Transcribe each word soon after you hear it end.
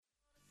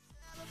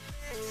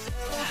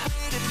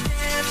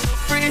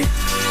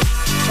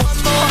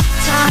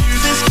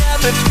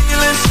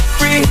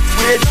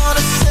we're gonna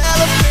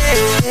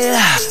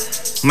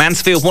celebrate.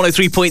 Mansfield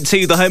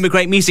 103.2, the home of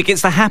great music.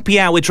 It's the happy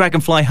hour with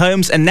Dragonfly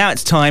Homes, and now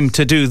it's time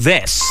to do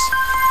this.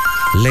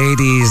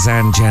 Ladies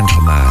and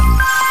gentlemen,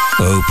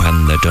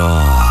 open the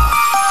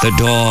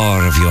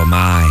door of your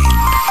mind,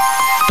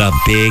 the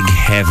big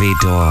heavy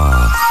door.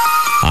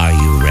 Are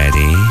you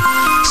ready?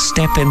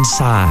 Step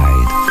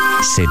inside,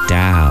 sit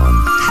down,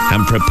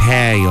 and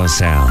prepare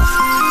yourself.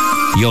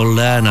 You'll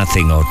learn a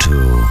thing or two.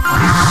 1,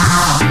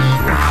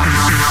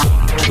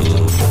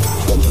 2, 3.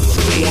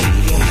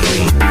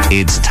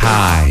 It's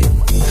time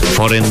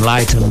for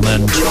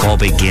enlightenment for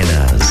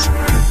beginners.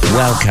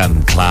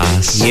 Welcome,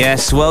 class.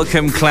 Yes,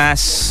 welcome,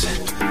 class.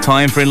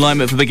 Time for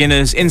enlightenment for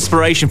beginners,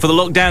 inspiration for the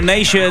lockdown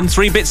nation.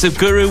 3 bits of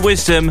guru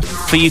wisdom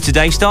for you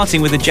today,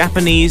 starting with a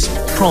Japanese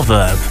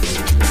proverb.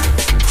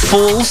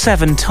 Fall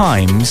 7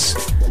 times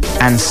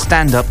and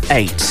stand up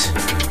 8.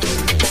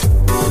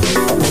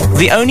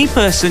 The only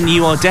person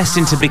you are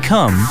destined to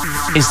become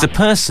is the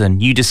person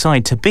you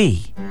decide to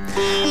be.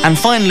 And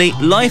finally,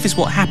 life is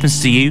what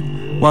happens to you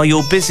while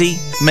you're busy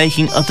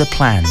making other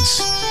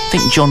plans. I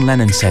think John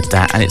Lennon said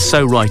that, and it's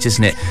so right,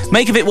 isn't it?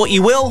 Make of it what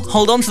you will.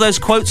 Hold on to those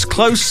quotes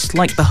close,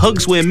 like the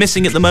hugs we're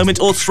missing at the moment,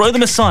 or throw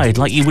them aside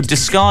like you would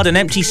discard an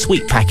empty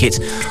sweet packet,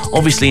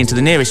 obviously into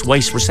the nearest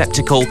waste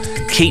receptacle.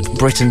 Keep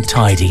Britain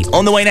tidy.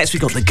 On the way next,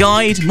 we've got The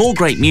Guide, more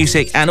great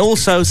music, and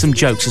also some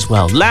jokes as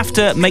well.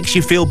 Laughter makes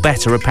you feel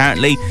better,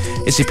 apparently.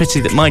 It's a pity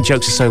that my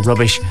jokes are so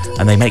rubbish,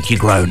 and they make you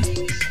groan.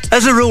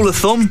 As a rule of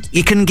thumb,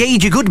 you can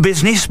gauge a good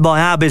business by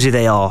how busy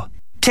they are.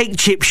 Take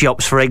chip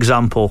shops, for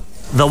example.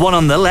 The one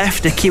on the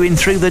left are queuing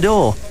through the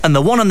door, and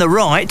the one on the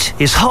right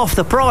is half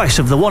the price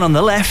of the one on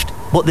the left,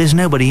 but there's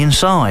nobody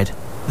inside.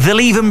 They'll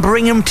even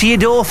bring them to your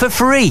door for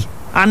free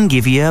and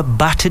give you a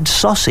battered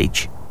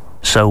sausage.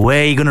 So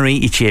where are you going to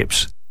eat your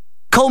chips?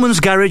 Coleman's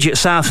Garage at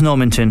South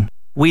Normanton.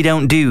 We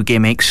don't do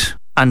gimmicks,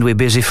 and we're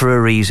busy for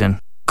a reason.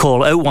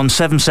 Call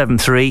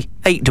 01773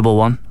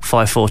 811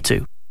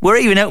 542. We're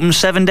even open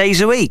 7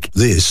 days a week.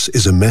 This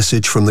is a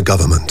message from the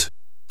government.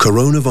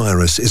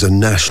 Coronavirus is a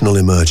national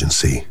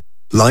emergency.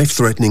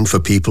 Life-threatening for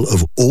people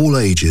of all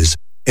ages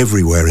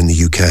everywhere in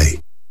the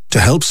UK. To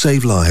help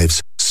save lives,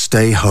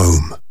 stay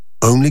home.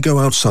 Only go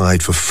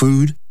outside for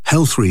food,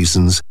 health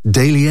reasons,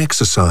 daily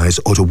exercise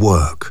or to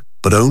work.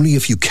 But only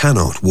if you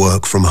cannot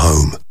work from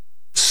home.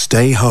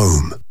 Stay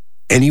home.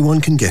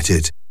 Anyone can get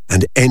it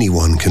and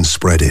anyone can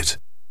spread it.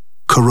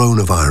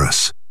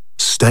 Coronavirus.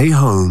 Stay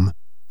home.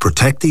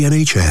 Protect the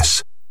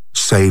NHS.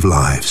 Save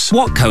lives.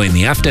 Watco in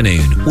the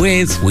afternoon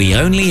with We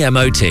Only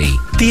MOT,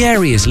 the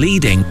area's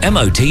leading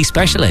MOT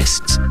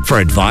specialists. For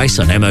advice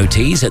on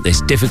MOTs at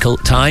this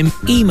difficult time,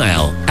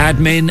 email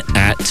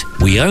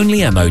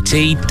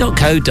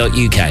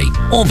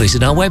admin@weonlymot.co.uk or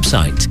visit our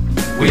website.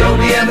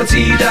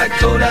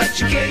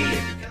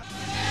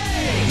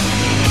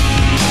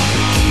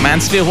 weonlymot.co.uk.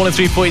 Mansfield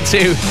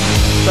 103.2,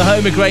 the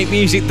home of great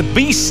music, the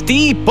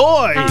Beastie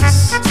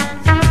Boys.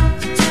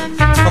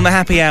 On the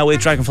happy hour with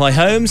Dragonfly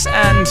Homes,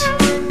 and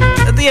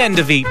at the end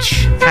of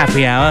each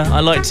happy hour, I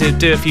like to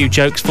do a few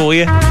jokes for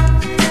you.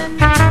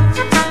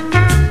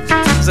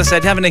 As I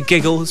said, having a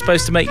giggle is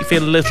supposed to make you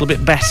feel a little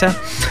bit better.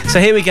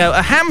 So here we go.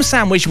 A ham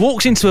sandwich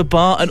walks into a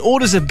bar and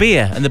orders a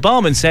beer, and the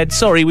barman said,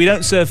 "Sorry, we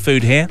don't serve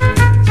food here."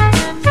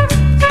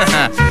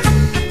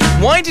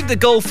 Why did the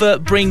golfer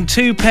bring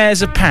 2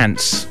 pairs of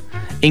pants?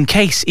 In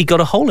case he got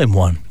a hole in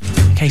one.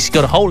 In case he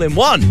got a hole in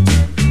one.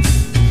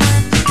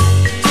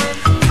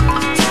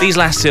 These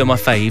last 2 are my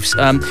faves.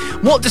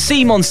 What do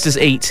sea monsters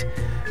eat?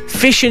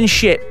 Fish and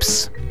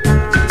ships.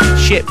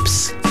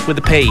 Ships with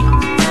a P.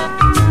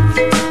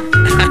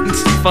 And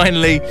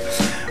finally,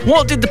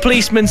 what did the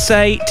policeman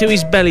say to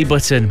his belly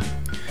button?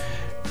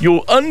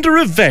 "You're under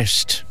a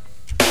vest."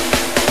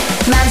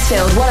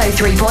 Mansfield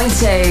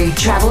 103.2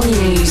 Travel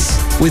News.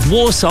 With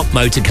Warsop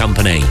Motor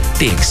Company,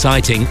 the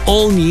exciting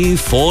all-new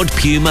Ford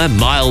Puma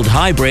mild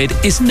hybrid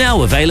is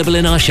now available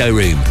in our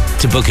showroom.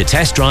 To book a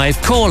test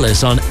drive, call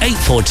us on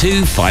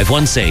 842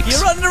 516.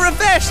 You're under a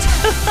vest!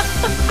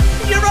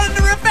 You're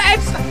under a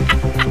vest!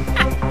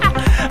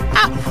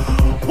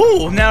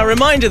 Ooh, now a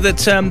reminder that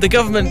the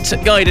government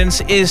guidance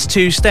is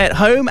to stay at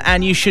home,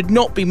 and you should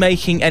not be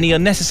making any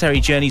unnecessary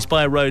journeys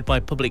by road, by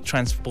public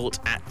transport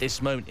at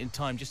this moment in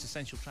time. Just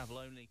essential travel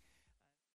only.